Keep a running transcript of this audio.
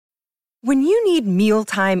When you need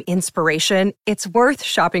mealtime inspiration, it's worth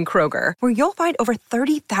shopping Kroger, where you'll find over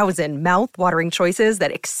 30,000 mouth-watering choices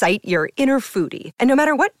that excite your inner foodie. And no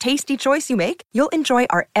matter what tasty choice you make, you'll enjoy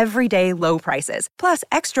our everyday low prices, plus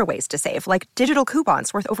extra ways to save, like digital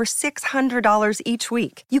coupons worth over $600 each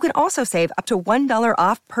week. You can also save up to $1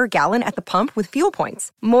 off per gallon at the pump with fuel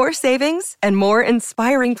points. More savings and more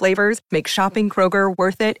inspiring flavors make shopping Kroger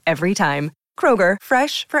worth it every time. Kroger,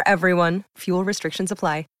 fresh for everyone. Fuel restrictions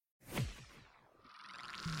apply.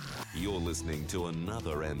 You're listening to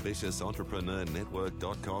another ambitious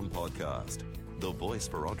entrepreneurnetwork.com podcast, the voice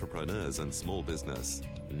for entrepreneurs and small business.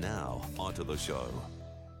 Now, onto the show.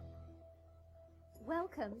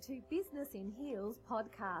 Welcome to Business in Heels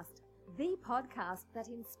podcast, the podcast that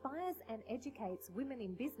inspires and educates women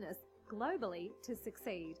in business globally to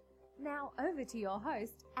succeed. Now over to your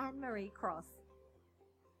host, Anne-Marie Cross.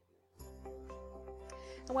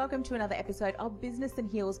 And welcome to another episode of Business and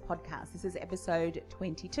Heels podcast. This is episode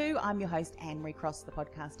 22. I'm your host, Anne-Marie Cross, the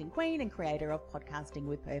podcasting queen and creator of Podcasting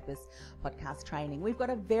with Purpose podcast training. We've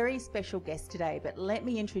got a very special guest today, but let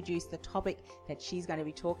me introduce the topic that she's going to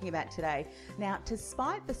be talking about today. Now,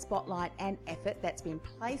 despite the spotlight and effort that's been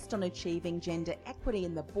placed on achieving gender equity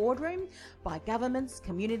in the boardroom by governments,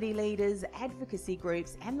 community leaders, advocacy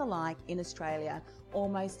groups, and the like in Australia,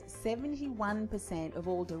 almost 71% of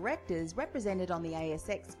all directors represented on the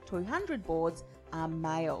ASX 200 boards are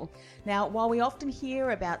male. Now, while we often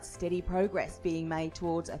hear about steady progress being made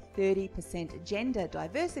towards a 30% gender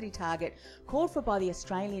diversity target called for by the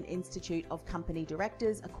Australian Institute of Company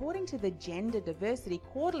Directors, according to the Gender Diversity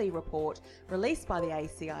Quarterly Report released by the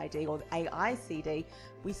ACID or the AICD,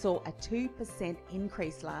 we saw a 2%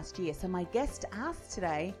 increase last year. So my guest asked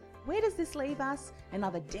today, where does this leave us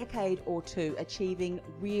another decade or two achieving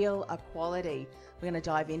real equality? We're going to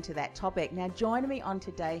dive into that topic. Now, joining me on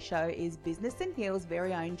today's show is Business and Heels'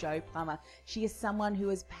 very own Jo Plummer. She is someone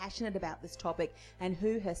who is passionate about this topic and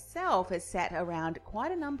who herself has sat around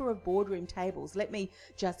quite a number of boardroom tables. Let me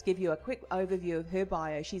just give you a quick overview of her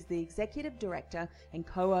bio. She's the Executive Director and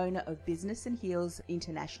co-owner of Business and Heels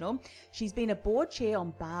International. She's been a board chair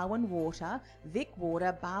on Barwon Water, Vic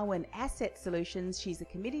Water, Barwon Asset Solutions. She's a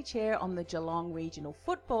committee chair on the Geelong Regional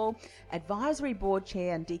Football, advisory board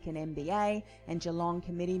chair on Deakin MBA, and Geelong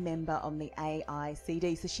committee member on the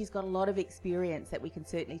AICD. So she's got a lot of experience that we can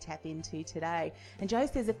certainly tap into today. And Jo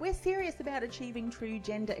says if we're serious about achieving true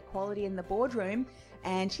gender equality in the boardroom,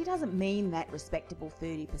 and she doesn't mean that respectable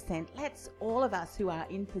 30%, let's all of us who are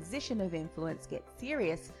in position of influence get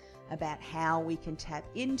serious about how we can tap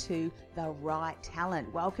into the right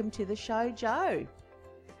talent. Welcome to the show, Jo.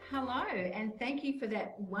 Hello, and thank you for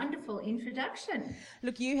that wonderful introduction.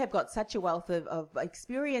 Look, you have got such a wealth of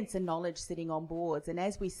experience and knowledge sitting on boards. And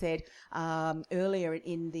as we said earlier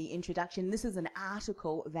in the introduction, this is an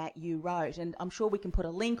article that you wrote. And I'm sure we can put a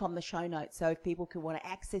link on the show notes. So if people can want to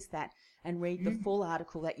access that and read the full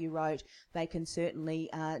article that you wrote, they can certainly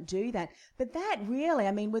do that. But that really,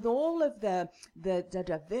 I mean, with all of the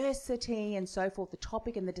diversity and so forth, the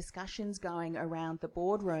topic and the discussions going around the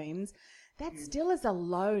boardrooms, that still is a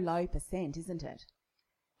low percent, isn't it?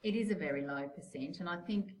 It is a very low percent, and I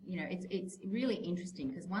think, it's really interesting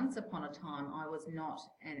because once upon a time I was not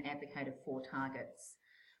an advocate of 4 targets.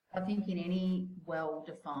 I think in any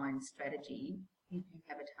well-defined strategy, you can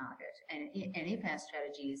have a target, and if our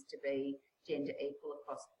strategy is to be gender equal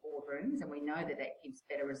across boardrooms, and we know that that gives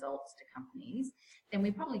better results to companies, then we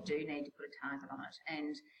probably do need to put a target on it.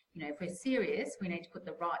 And if we're serious, we need to put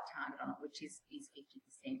the right target on it, which is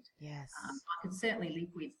 50%. Yes. I could certainly live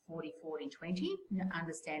with 40, 40, 20,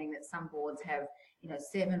 understanding that some boards have,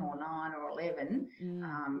 7 or 9 or 11,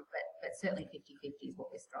 but certainly 50-50 is what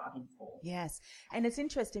we're striving for. Yes. And it's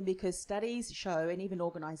interesting because studies show, and even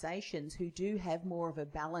organisations who do have more of a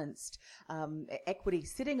balanced equity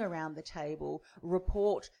sitting around the table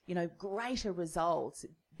report, greater results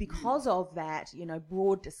because of that,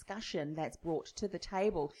 broad discussion that's brought to the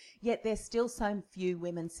table. Yet there's still so few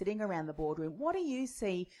women sitting around the boardroom. What do you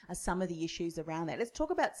see as some of the issues around that? Let's talk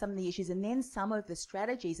about some of the issues and then some of the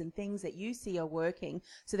strategies and things that you see are working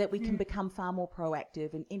so that we can become far more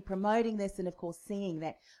proactive in promoting this, and of course seeing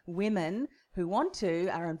that women who want to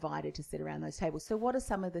are invited to sit around those tables. So what are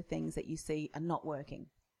some of the things that you see are not working?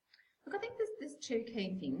 Look, I think there's 2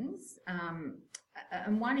 key things.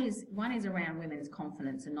 And one is around women's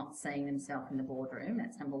confidence and not seeing themselves in the boardroom.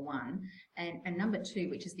 That's number 1. And number 2,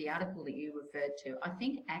 which is the article that you referred to, I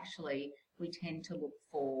think actually we tend to look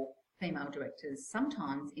for female directors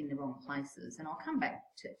sometimes in the wrong places. And I'll come back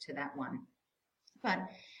to that one. But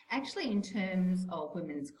actually in terms of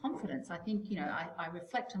women's confidence, I think, I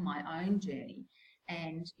reflect on my own journey.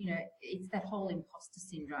 And, it's that whole imposter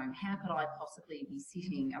syndrome. How could I possibly be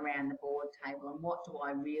sitting around the board table, and what do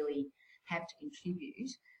I really have to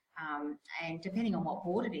contribute? And depending on what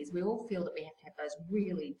board it is, we all feel that we have to have those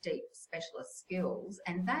really deep specialist skills,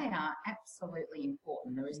 and they are absolutely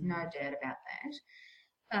important. There is no doubt about that.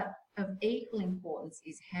 But of equal importance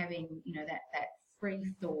is having, that free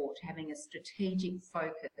thought, having a strategic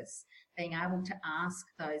focus, being able to ask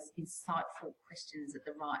those insightful questions at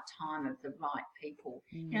the right time of the right people.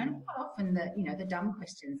 And quite often the dumb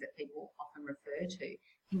questions that people often refer to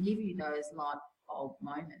can give you those light bulb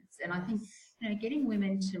moments. And I think, getting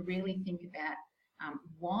women to really think about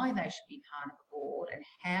why they should be part of a board and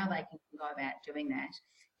how they can go about doing that,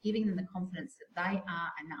 giving them the confidence that they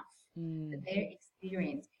are enough, that their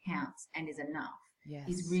experience counts and is enough,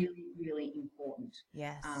 is really, really important.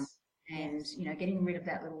 Yes. And, getting rid of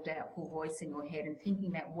that little doubtful voice in your head and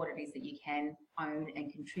thinking about what it is that you can own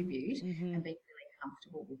and contribute, and be really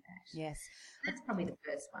comfortable with that. Yes. That's probably the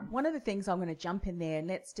first one. One of the things I'm going to jump in there, and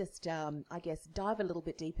let's just, I guess, dive a little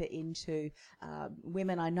bit deeper into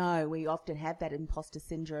women. I know we often have that imposter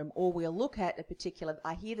syndrome, or we'll look at a particular,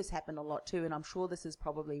 I hear this happen a lot too, and I'm sure this is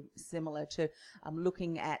probably similar to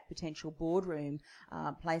looking at potential boardroom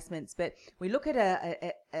placements, but we look at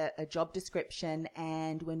a job description,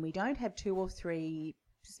 and when we don't have 2 or 3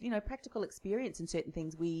 practical experience in certain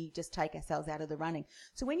things, we just take ourselves out of the running.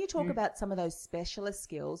 So when you talk about some of those specialist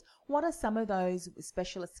skills, what are some of those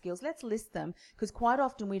specialist skills? Let's list them, because quite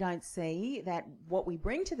often we don't see that what we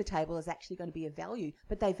bring to the table is actually going to be of value,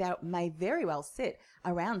 but they may very well sit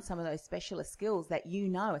around some of those specialist skills that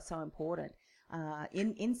are so important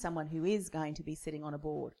in someone who is going to be sitting on a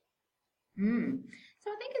board. So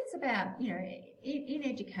I think it's about, in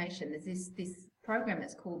education, there's this program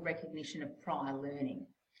that's called Recognition of Prior Learning,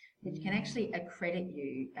 which can actually accredit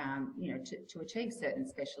you, to achieve certain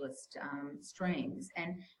specialist streams.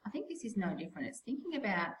 And I think this is no different. It's thinking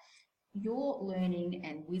about your learning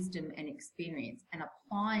and wisdom and experience and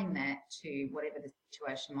applying that to whatever the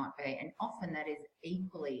situation might be. And often that is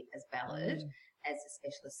equally as valid as the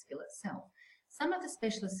specialist skill itself. Some of the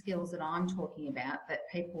specialist skills that I'm talking about that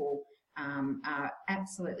people are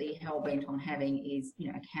absolutely hell-bent on having is,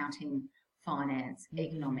 accounting, finance,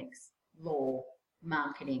 economics, law,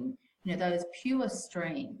 marketing, those pure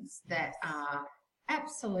streams that are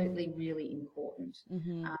absolutely really important.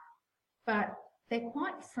 But they're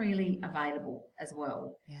quite freely available as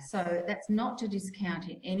well. Yes. So that's not to discount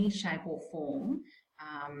in any shape or form,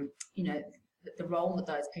 the role that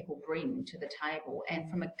those people bring to the table.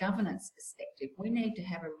 And from a governance perspective, we need to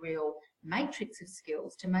have a real matrix of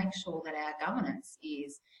skills to make sure that our governance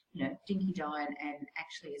is, dinky-dine and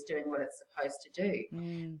actually is doing what it's supposed to do.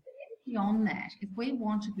 But beyond that, if we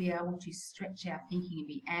want to be able to stretch our thinking and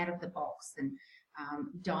be out of the box and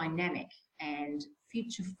dynamic and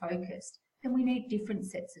future-focused, then we need different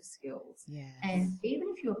sets of skills. Yes. And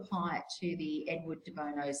even if you apply it to the Edward de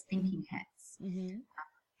Bono's thinking hats,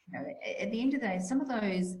 at the end of the day, some of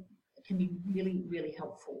those can be really, really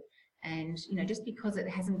helpful. And, just because it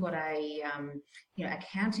hasn't got a,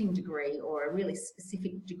 accounting degree or a really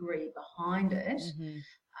specific degree behind it,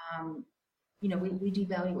 we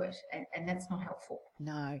devalue it, and that's not helpful.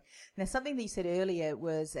 No. Now, something that you said earlier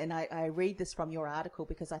was, and I read this from your article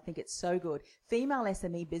because I think it's so good, female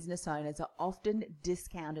SME business owners are often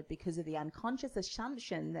discounted because of the unconscious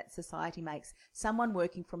assumption that society makes someone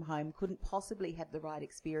working from home couldn't possibly have the right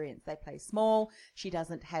experience. They play small, she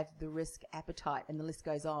doesn't have the risk appetite, and the list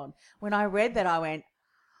goes on. When I read that, I went,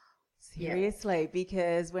 seriously,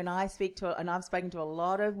 because when I speak to, and I've spoken to a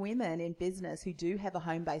lot of women in business who do have a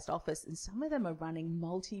home-based office, and some of them are running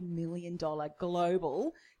multi-million-dollar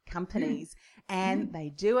global companies, and they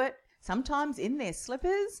do it sometimes in their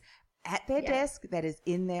slippers at their desk that is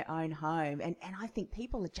in their own home. And I think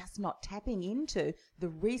people are just not tapping into the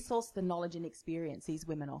resource, the knowledge and experience these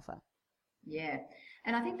women offer. Yeah.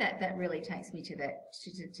 And I think that really takes me to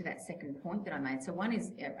that second point that I made. So one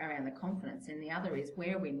is around the confidence, and the other is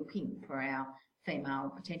where are we looking for our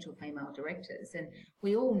potential female directors. And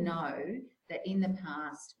we all know that in the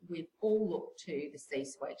past we've all looked to the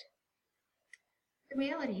C-suite. The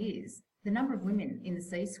reality is the number of women in the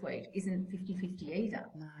C-suite isn't 50-50 either.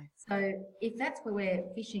 No. So if that's where we're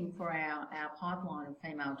fishing for our pipeline of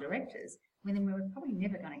female directors, well, then we're probably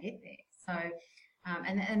never going to get there. So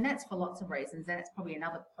and that's for lots of reasons. That's probably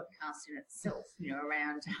another podcast in itself,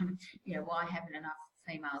 around, why haven't enough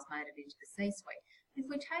females made it into the C-suite. If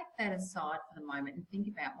we take that aside for the moment and think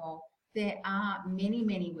about, well, there are many,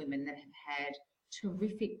 many women that have had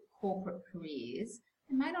terrific corporate careers.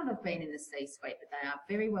 They may not have been in the C-suite, but they are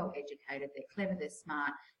very well educated. They're clever, they're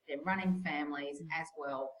smart, they're running families as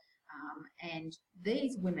well. And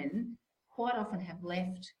these women quite often have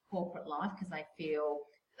left corporate life because they feel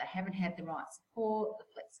they haven't had the right support, the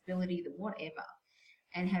flexibility, the whatever,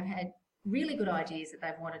 and have had really good ideas that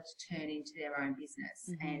they've wanted to turn into their own business.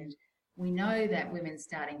 And we know that women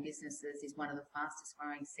starting businesses is one of the fastest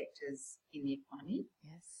growing sectors in the economy.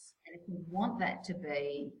 Yes. And if we want that to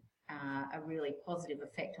be a really positive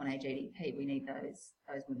effect on our GDP, we need those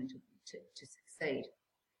women to succeed.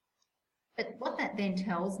 But what that then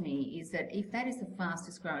tells me is that if that is the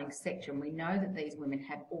fastest growing sector, and we know that these women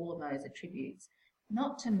have all of those attributes,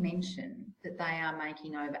 not to mention that they are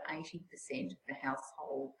making over 80% of the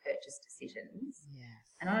household purchase decisions. Yes.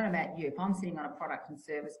 And I don't know about you, if I'm sitting on a product and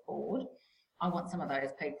service board, I want some of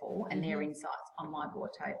those people and their insights on my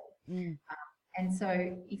board table. And so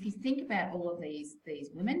if you think about all of these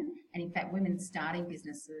women, and in fact women starting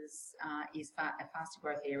businesses is a faster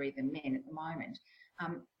growth area than men at the moment,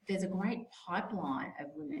 there's a great pipeline of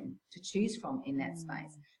women to choose from in that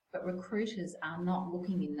space. But recruiters are not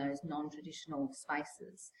looking in those non-traditional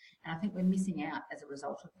spaces. And I think we're missing out as a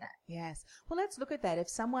result of that. Yes. Well, let's look at that. If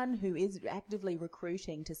someone who is actively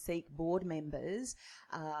recruiting to seek board members,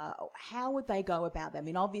 how would they go about that? I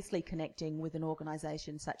mean, obviously connecting with an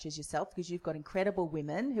organisation such as yourself, because you've got incredible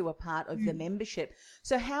women who are part of the membership.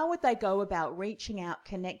 So how would they go about reaching out,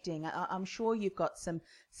 connecting? I'm sure you've got some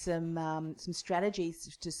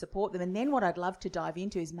strategies to support them. And then what I'd love to dive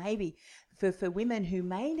into is maybe for women who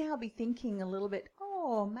may now be thinking a little bit,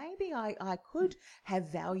 maybe I could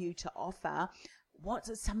have value to offer. What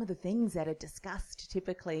are some of the things that are discussed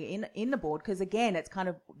typically in the board? Because again, it's kind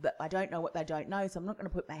of, I don't know what they don't know, so I'm not going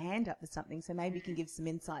to put my hand up for something. So maybe you can give some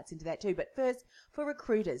insights into that too. But first, for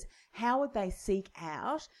recruiters, how would they seek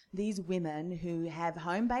out these women who have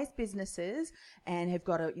home-based businesses and have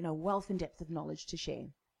got a wealth and depth of knowledge to share?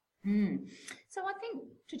 So I think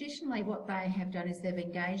traditionally what they have done is they've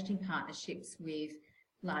engaged in partnerships with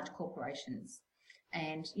large corporations,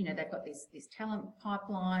 and they've got this talent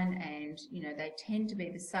pipeline, and they tend to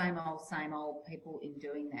be the same old people in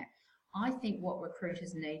doing that. I think what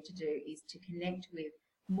recruiters need to do is to connect with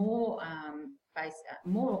more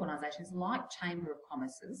organisations like Chamber of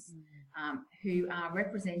Commerce's who are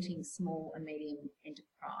representing small and medium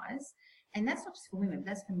enterprise. And that's not just for women, but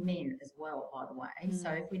that's for men as well, by the way.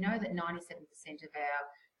 So if we know that 97% of our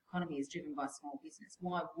economy is driven by small business,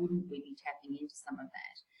 why wouldn't we be tapping into some of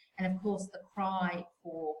that? And of course, the cry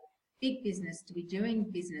for big business to be doing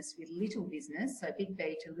business with little business, so big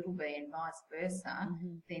B to little b and vice versa,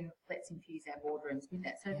 then let's infuse our boardrooms with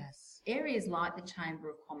that. So areas like the Chamber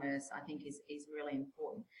of Commerce, I think, is really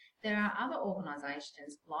important. There are other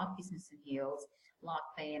organisations like Business and Heels, like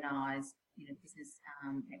BNI's, Business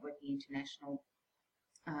Networking International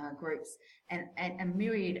groups, and a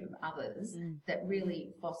myriad of others that really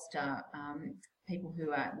foster people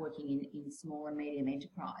who are working in small and medium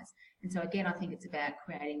enterprise. And so again, I think it's about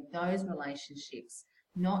creating those relationships,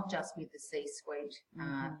 not just with the C-suite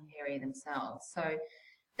area themselves. So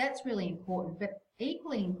that's really important, but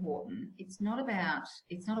equally important, it's not a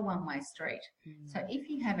one-way street. So if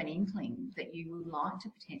you have an inkling that you would like to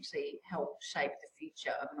potentially help shape the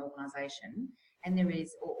future of an organisation, and there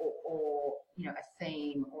is, or a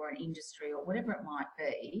theme or an industry or whatever it might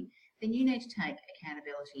be, then you need to take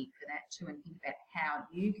accountability for that too, and think about how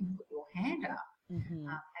you can put your hand up and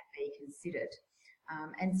be considered.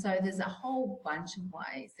 And so there's a whole bunch of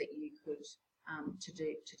ways that you could to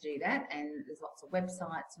do that, and there's lots of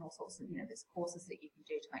websites and all sorts of there's courses that you can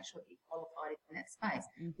do to make sure that you're qualified in that space,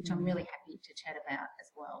 which I'm really happy to chat about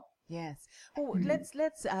as well. Yes. Well, let's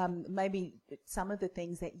maybe some of the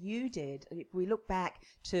things that you did. If we look back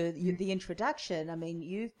to the introduction, I mean,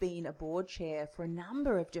 you've been a board chair for a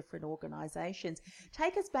number of different organisations.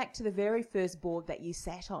 Take us back to the very first board that you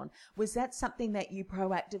sat on. Was that something that you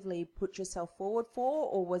proactively put yourself forward for,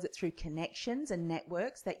 or was it through connections and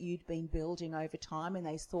networks that you'd been building over time, and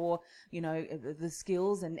they saw, the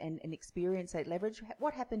skills and experience they leveraged?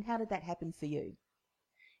 What happened? How did that happen for you?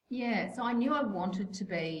 Yeah, so I knew I wanted to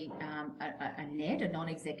be a NED, a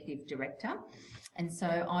non-executive director, and so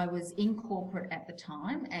I was in corporate at the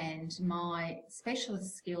time, and my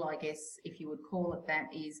specialist skill, I guess, if you would call it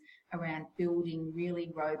that, is around building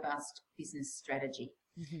really robust business strategy.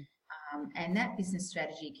 And that business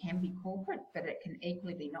strategy can be corporate, but it can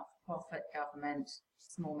equally be not-for-profit, government,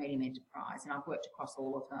 small, medium enterprise, and I've worked across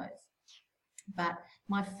all of those. But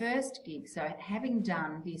my first gig, so having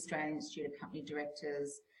done the Australian Institute of Company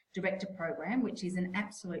Directors Director Program, which is an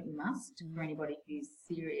absolute must for anybody who's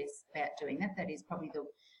serious about doing that. That is probably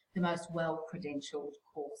the most well-credentialed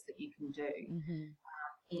course that you can do.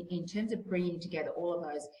 in terms of bringing together all of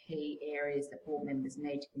those key areas that board members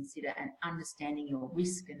need to consider and understanding your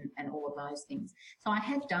risk and all of those things. So I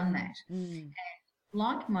have done that. And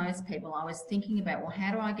like most people, I was thinking about, well,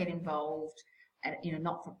 how do I get involved at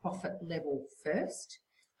not-for-profit level first?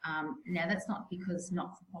 Now, that's not because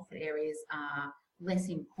not-for-profit areas are less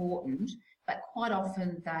important, but quite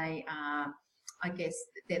often they are, I guess,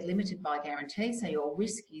 they're limited by guarantee, so your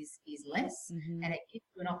risk is less, and it gives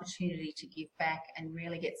you an opportunity to give back and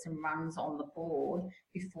really get some runs on the board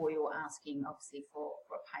before you're asking, obviously, for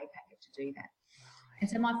a pay packet to do that. And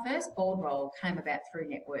so my first board role came about through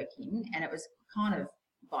networking, and it was kind of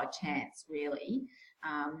by chance, really.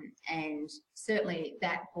 And certainly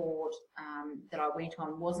that board that I went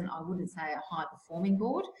on wasn't, I wouldn't say, a high-performing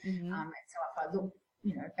board. And so if I look,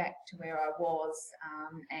 back to where I was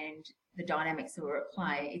and the dynamics that were at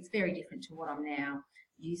play, it's very different to what I'm now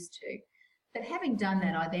used to. But having done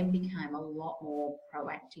that, I then became a lot more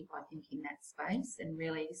proactive, I think, in that space, and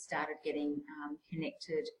really started getting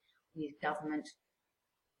connected with government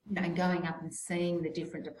and going up and seeing the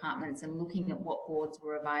different departments and looking at what boards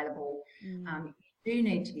were available. You do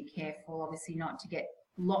need to be careful, obviously, not to get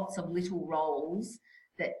lots of little roles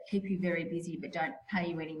that keep you very busy but don't pay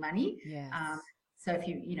you any money. Yes. So if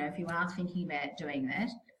you are thinking about doing that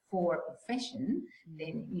for a profession,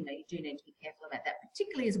 then you do need to be careful about that,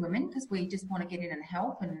 particularly as women, because we just want to get in and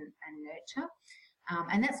help and nurture.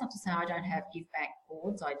 And that's not to say I don't have give back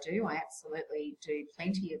boards. I do. I absolutely do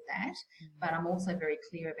plenty of that. But I'm also very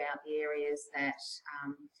clear about the areas that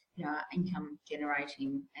are income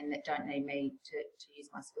generating and that don't need me to use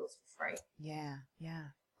my skills for free. Yeah.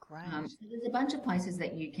 Great. There's a bunch of places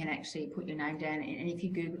that you can actually put your name down, and if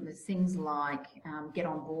you Google, there's things like Get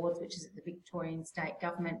On Boards, which is at the Victorian State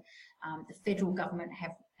Government. The federal government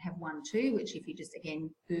have one too, which if you just, again,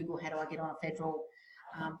 Google how do I get on a federal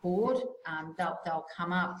board, they'll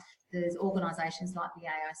come up. There's organisations like the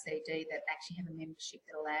AICD that actually have a membership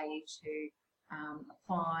that allow you to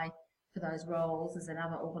apply for those roles. There's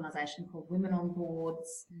another organisation called Women on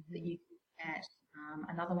Boards that you can look at.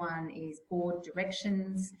 Another one is Board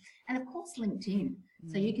Directions, and of course LinkedIn.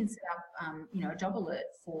 So you can set up, a job alert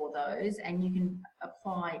for those, and you can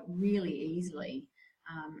apply really easily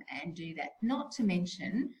and do that. Not to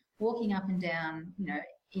mention walking up and down,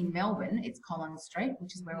 in Melbourne, it's Collins Street,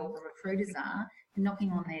 which is where all the recruiters are, and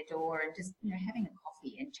knocking on their door and just, having a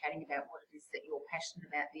coffee and chatting about what it is that you're passionate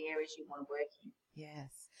about, the areas you want to work in.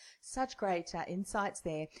 Yes, such great insights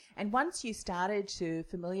there. And once you started to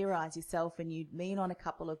familiarise yourself and you'd been on a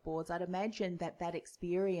couple of boards, I'd imagine that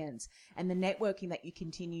experience and the networking that you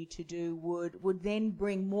continue to do would then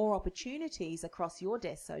bring more opportunities across your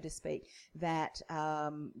desk, so to speak, that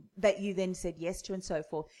you then said yes to and so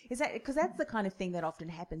forth. Is that because that's the kind of thing that often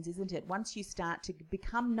happens, isn't it? Once you start to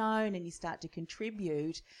become known and you start to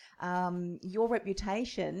contribute, your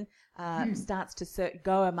reputation starts to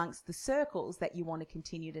go amongst the circles that you want to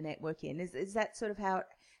continue to network in. Is that sort of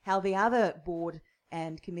how the other board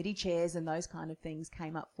and committee chairs and those kind of things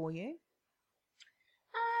came up for you?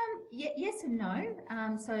 Yes and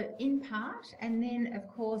no. So in part, and then of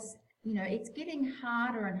course, it's getting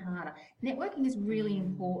harder and harder. Networking is really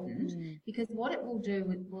important because what it will do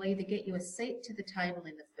will either get you a seat to the table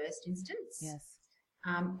in the first instance. Yes.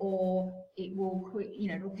 Or it will,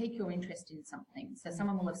 it'll pique your interest in something. So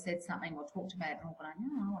someone will have said something or talked about it and we're going,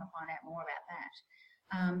 I want to find out more about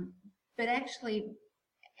that. But actually,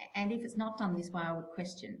 and if it's not done this way, I would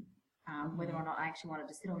question whether or not I actually wanted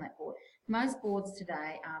to sit on that board. Most boards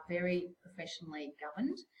today are very professionally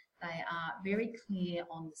governed. They are very clear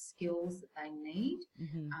on the skills that they need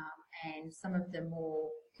and some of the more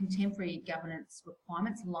contemporary governance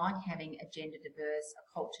requirements, like having a gender diverse, a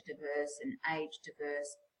culture diverse, an age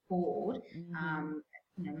diverse board,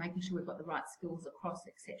 making sure we've got the right skills across,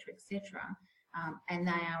 etc., and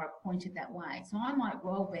they are appointed that way. So I might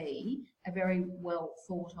well be a very well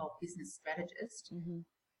thought of business strategist,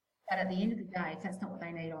 but at the end of the day, if that's not what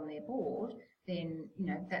they need on their board, then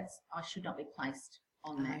I should not be placed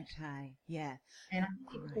on that. Okay, yeah. And I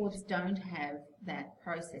think if boards don't have that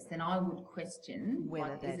process, then I would question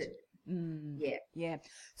whether is it. Yeah.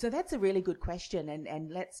 So that's a really good question,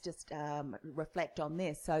 and let's just reflect on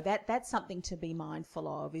this. So that's something to be mindful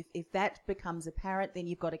of. If that becomes apparent, then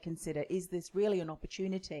you've got to consider, is this really an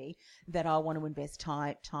opportunity that I want to invest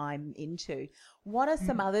time into? What are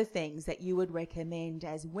some other things that you would recommend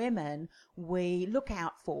as women we look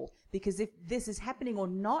out for? Because if this is happening or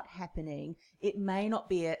not happening, it may not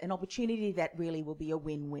be an opportunity that really will be a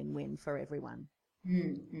win-win-win for everyone.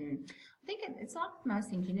 I think it's like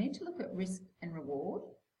most things. You need to look at risk and reward.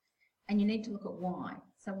 and you need to look at why.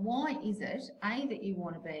 So why is it, A, that you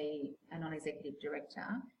want to be a non-executive director,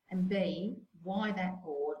 and B, why that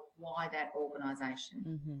board, why that organisation?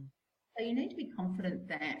 Mm-hmm. So you need to be confident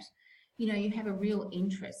that, you have a real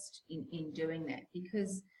interest in doing that,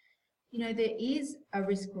 because, there is a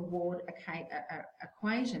risk-reward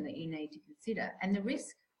equation that you need to consider, and the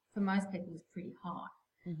risk for most people is pretty high.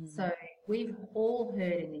 Mm-hmm. So we've all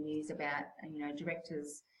heard in the news about,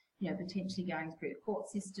 directors, potentially going through the court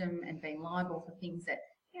system and being liable for things that,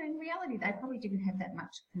 in reality, they probably didn't have that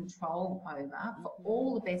much control over, for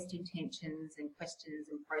all the best intentions and questions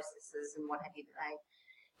and processes and what have you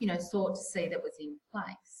that they, sought to see that was in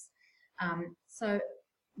place. So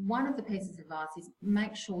one of the pieces of advice is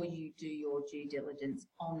make sure you do your due diligence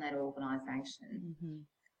on that organisation.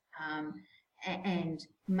 Mm-hmm. And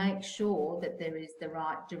make sure that there is the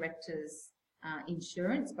right director's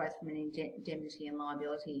insurance, both from an indemnity and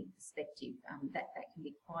liability perspective. That can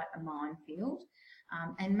be quite a minefield.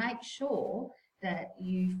 And make sure that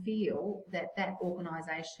you feel that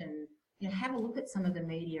organisation, have a look at some of the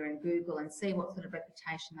media and Google and see what sort of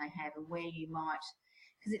reputation they have and where you might,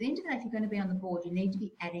 because at the end of the day, if you're going to be on the board, you need to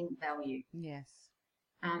be adding value. Yes.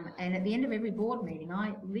 And at the end of every board meeting,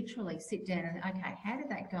 I literally sit down and, okay, how did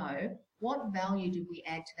that go? What value did we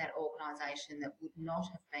add to that organisation that would not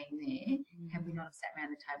have been there had we not have sat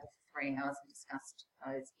around the table for 3 hours and discussed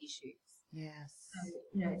those issues? Yes.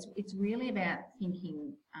 So, it's really about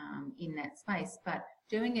thinking in that space, but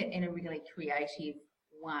doing it in a really creative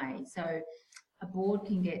way. So a board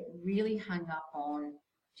can get really hung up on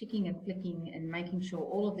ticking and flicking and making sure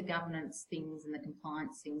all of the governance things and the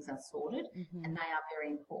compliance things are sorted, and they are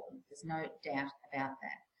very important. There's no doubt about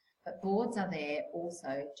that. But boards are there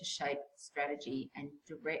also to shape strategy and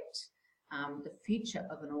direct the future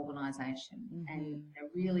of an organisation and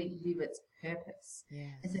really live its purpose. Yes.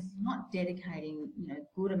 And so if you're not dedicating,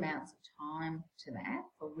 good amounts of time to that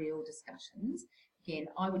for real discussions, again,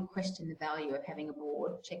 I would question the value of having a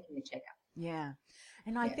board checking the checker. Yeah.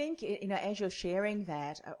 And I think, as you're sharing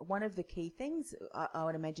that, one of the key things I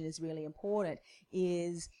would imagine is really important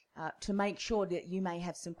is to make sure that you may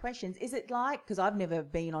have some questions. Is it like, because I've never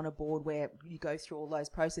been on a board where you go through all those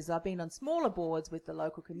processes. I've been on smaller boards with the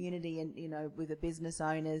local community and, with the business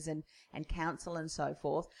owners and council and so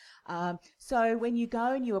forth. So when you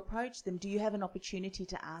go and you approach them, do you have an opportunity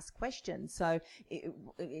to ask questions? So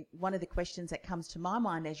one of the questions that comes to my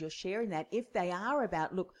mind as you're sharing that, if they are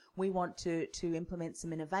about, look, we want to implement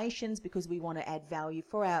some innovations because we want to add value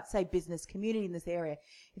for our, say, business community in this area.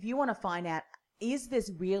 If you want to find out, is this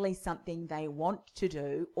really something they want to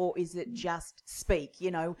do, or is it just speak?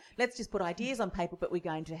 Let's just put ideas on paper, but we're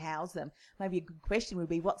going to house them. Maybe a good question would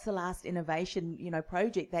be, what's the last innovation,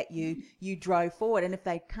 project that you drove forward? And if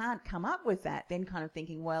they can't come up with that, then kind of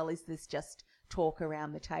thinking, well, is this just talk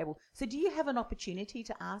around the table? So do you have an opportunity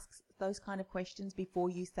to ask those kind of questions before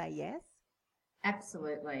you say yes?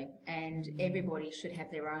 Absolutely, and everybody should have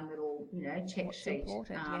their own little, check sheet.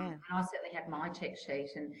 Important, And I certainly have my check sheet,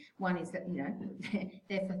 and one is that,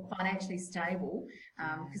 they're financially stable,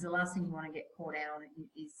 because the last thing you want to get caught out on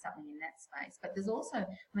is something in that space. But there's also,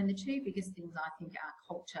 the two biggest things I think are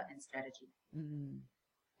culture and strategy.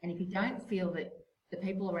 And if you don't feel that the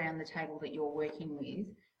people around the table that you're working with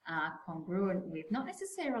are congruent with not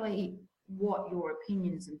necessarily what your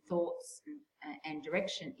opinions and thoughts and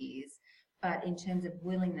direction is, but in terms of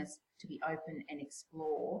willingness to be open and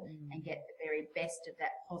explore and get the very best of that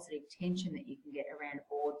positive tension that you can get around a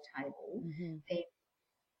board table, then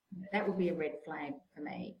that would be a red flag for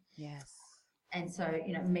me. Yes. And so,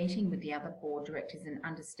 meeting with the other board directors and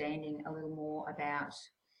understanding a little more about,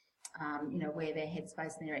 where their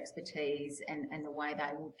headspace and their expertise and the way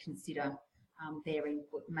they would consider their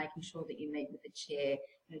input, making sure that you meet with the chair,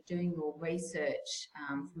 doing your research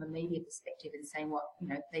from a media perspective and seeing what,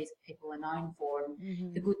 these people are known for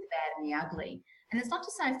and the good, the bad and the ugly. And it's not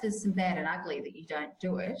to say if there's some bad and ugly that you don't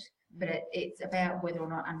do it, but it's about whether or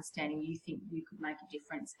not understanding you think you could make a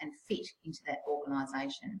difference and fit into that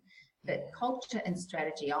organisation. But culture and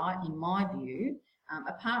strategy are, in my view,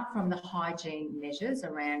 apart from the hygiene measures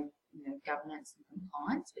around, governance and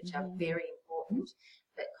compliance, which are very important,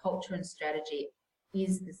 but culture and strategy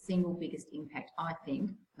is the single biggest impact I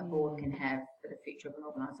think a board can have for the future of an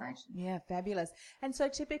organisation. Yeah, fabulous. And so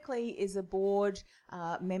typically is a board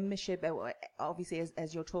membership, obviously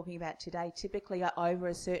as you're talking about today, typically over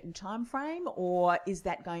a certain time frame, or is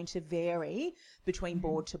that going to vary between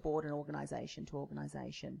board to board and organisation to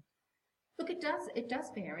organisation? Look, it does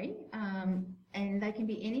vary, and they can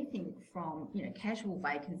be anything from, casual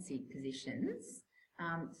vacancy positions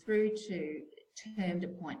through to termed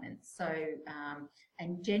appointments. So,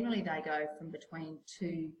 and generally they go from between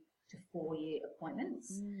 2 to 4-year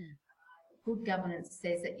appointments. Good governance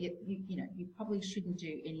says that you probably shouldn't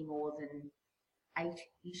do any more than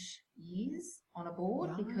 8-ish years on a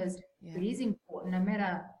board, because it is important, no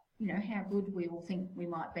matter how good we will think we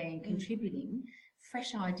might be in contributing,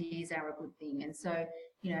 fresh ideas are a good thing. And so,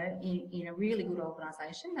 in a really good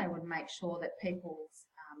organisation, they would make sure that people's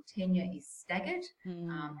tenure is staggered.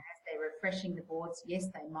 As they're refreshing the boards, yes,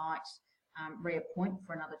 they might reappoint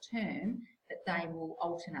for another term, but they will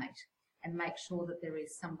alternate and make sure that there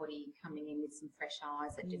is somebody coming in with some fresh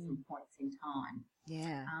eyes at different points in time.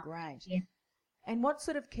 Yeah, great. Yeah. And what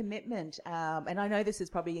sort of commitment, and I know this is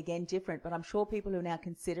probably, again, different, but I'm sure people who are now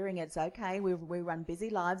considering it's okay, we run busy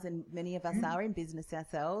lives and many of us are in business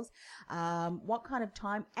ourselves. What kind of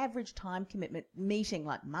average time commitment, meeting,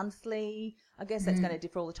 like monthly? I guess that's going to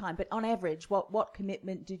differ all the time, but on average, what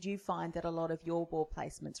commitment did you find that a lot of your board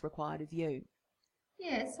placements required of you?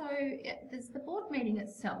 Yeah, so there's the board meeting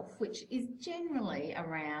itself, which is generally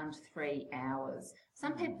around 3 hours.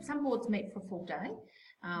 Some boards meet for a full day.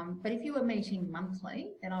 But if you were meeting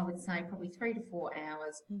monthly, then I would say probably 3 to 4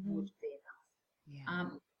 hours would be enough. Yeah.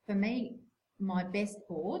 For me, my best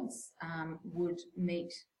boards would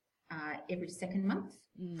meet every second month.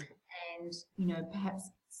 And, perhaps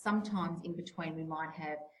sometimes in between we might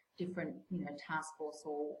have different, task force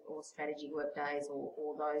or strategy work days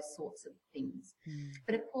or those sorts of things.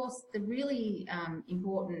 But of course, the really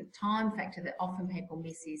important time factor that often people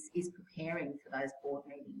miss is preparing for those board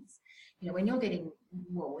meetings. When you're getting,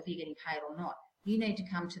 whether you're getting paid or not, you need to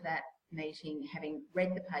come to that meeting having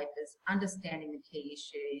read the papers, understanding the key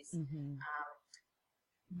issues,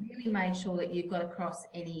 really made sure that you've got across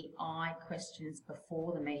any I questions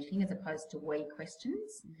before the meeting as opposed to we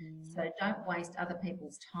questions. So don't waste other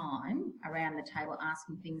people's time around the table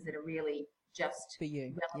asking things that are really just for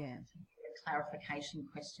you. relevant to clarification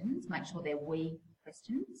questions. Make sure they're we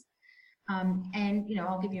questions. And,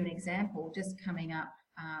 I'll give you an example. Just coming up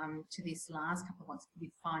to this last couple of months with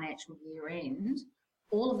financial year end,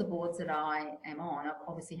 all of the boards that I am on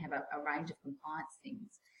obviously have a range of compliance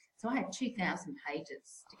things. So I had 2,000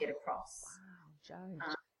 pages to get across. Wow,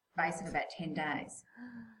 Joe. Space of about 10 days.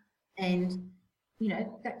 And,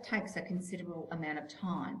 that takes a considerable amount of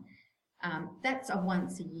time. That's a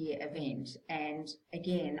once a year event. And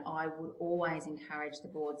again, I would always encourage the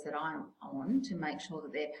boards that I'm on to make sure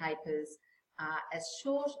that their papers are as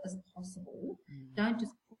short as possible. Don't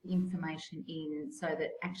just put the information in so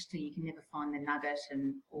that actually you can never find the nugget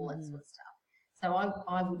and all that sort of stuff. So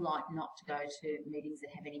I would like not to go to meetings that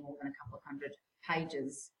have any more than a couple of hundred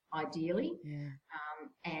pages, ideally.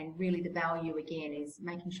 And really the value, again, is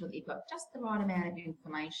making sure that you've got just the right amount of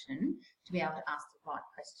information to be able to ask the right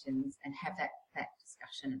questions and have that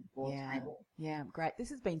discussion at the board table. Yeah, great. This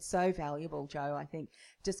has been so valuable, Joe. I think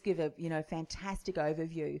just give a fantastic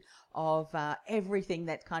overview of everything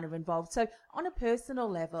that's kind of involved. So on a personal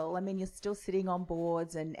level, I mean, you're still sitting on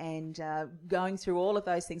boards and going through all of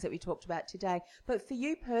those things that we talked about today. But for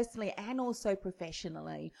you personally and also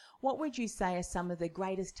professionally, what would you say are some of the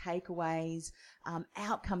greatest takeaways,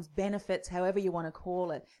 outcomes, benefits, however you want to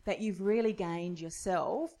call it, that you've really gained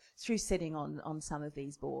yourself through sitting on some of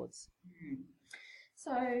these boards?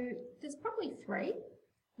 So there's probably 3.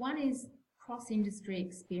 One is cross-industry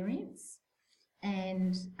experience,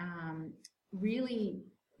 and really,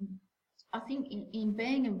 I think in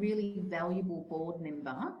being a really valuable board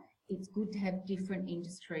member, it's good to have different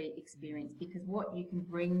industry experience, because what you can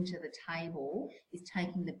bring to the table is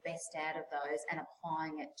taking the best out of those and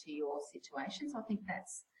applying it to your situation. So I think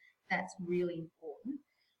that's really important.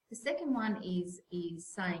 The second one is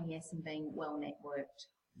saying yes and being well networked,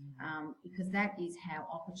 because that is how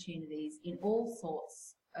opportunities in all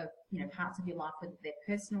sorts of parts of your life, whether they're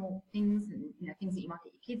personal things and things that you might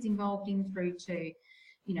get your kids involved in, through to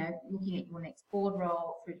looking at your next board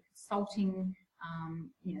role, through to consulting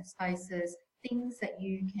spaces, things that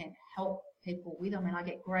you can help people with. I mean, I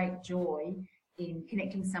get great joy in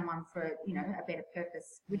connecting someone for a better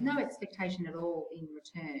purpose with no expectation at all in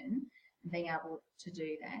return, and being able to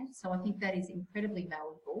do that. So I think that is incredibly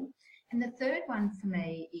valuable. And the third one for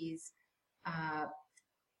me is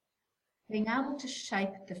being able to shape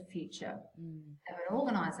the future of an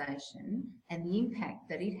organisation and the impact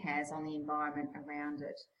that it has on the environment around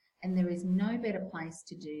it. And there is no better place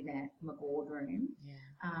to do that from a boardroom.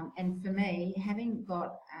 And for me, having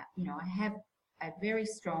got, I have a very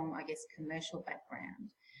strong, I guess, commercial background,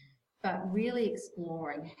 but really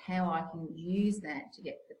exploring how I can use that to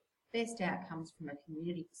get the best outcomes from a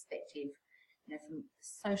community perspective, from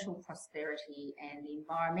social prosperity and the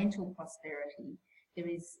environmental prosperity. There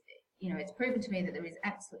is, it's proven to me that there is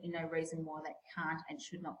absolutely no reason why that can't and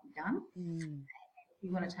should not be done.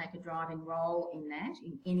 you want to take a driving role in that,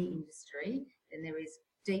 in any industry, then there is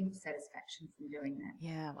deep satisfaction from doing that.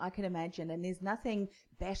 Yeah, I can imagine. And there's nothing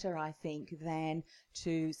better, I think, than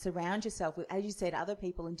to surround yourself with, as you said, other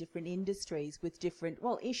people in different industries with different,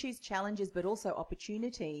 issues, challenges, but also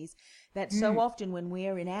opportunities that so often when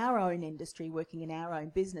we're in our own industry, working in our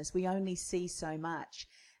own business, we only see so much.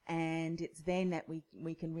 And it's then that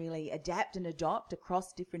we can really adapt and adopt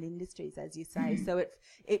across different industries, as you say. So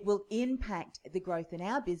it will impact the growth in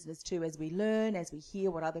our business too, as we learn, as we hear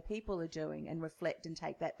what other people are doing and reflect and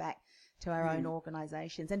take that back to our own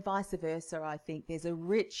organisations, and vice versa. I think there's a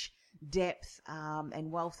rich depth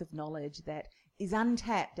and wealth of knowledge that is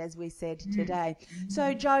untapped, as we said today.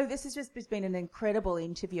 So, Jo, this has just been an incredible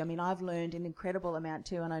interview. I mean, I've learned an incredible amount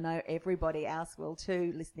too, and I know everybody else will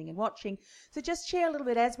too, listening and watching. So just share a little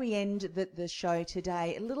bit, as we end the show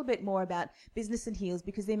today, a little bit more about Business and Heels,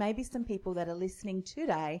 because there may be some people that are listening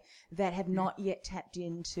today that have not yet tapped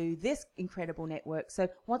into this incredible network. So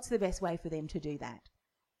what's the best way for them to do that?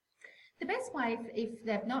 The best way, if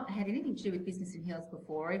they've not had anything to do with Business and Heels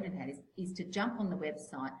before, or even had, is to jump on the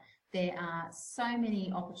website. There are so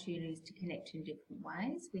many opportunities to connect in different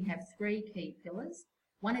ways. We have 3 key pillars.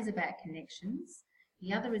 One is about connections.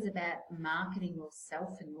 The other is about marketing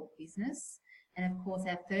yourself and your business. And of course,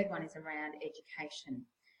 our third one is around education.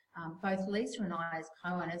 Both Lisa and I, as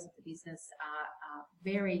co-owners of the business, are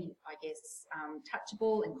very,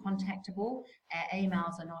 touchable and contactable. Our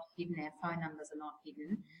emails are not hidden, our phone numbers are not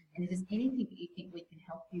hidden. And if there's anything that you think we can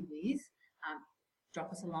help you with, drop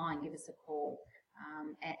us a line, give us a call,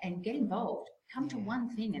 and get involved. Come to one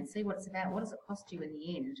thing and see what it's about. What does it cost you in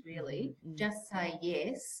the end, really? Just say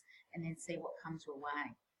yes and then see what comes your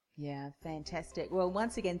way. Yeah, fantastic. Well,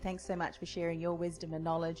 once again, thanks so much for sharing your wisdom and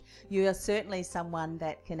knowledge. You are certainly someone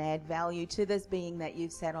that can add value to this, being that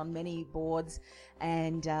you've sat on many boards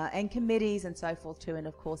and committees and so forth too, and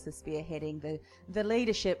of course the spearheading the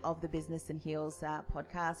leadership of the Business and Heels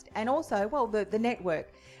podcast, and also, the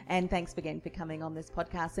network. And thanks again for coming on this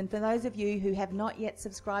podcast. And for those of you who have not yet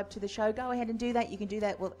subscribed to the show, go ahead and do that. You can do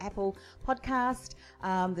that with Apple Podcast,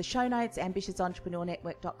 the show notes,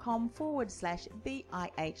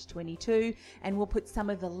 ambitiousentrepreneurnetwork.com/BIH22, and we'll put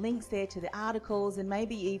some of the links there to the articles, and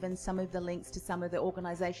maybe even some of the links to some of the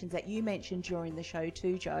organisations that you mentioned during the show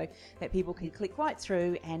too, Jo, that people can click right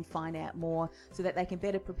through and find out more so that they can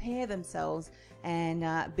better prepare themselves and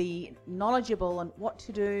be knowledgeable on what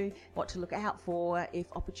to do, what to look out for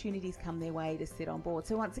if opportunities come their way to sit on board.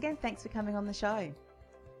 So once again, thanks for coming on the show.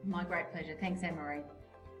 My great pleasure. Thanks, Anne-Marie.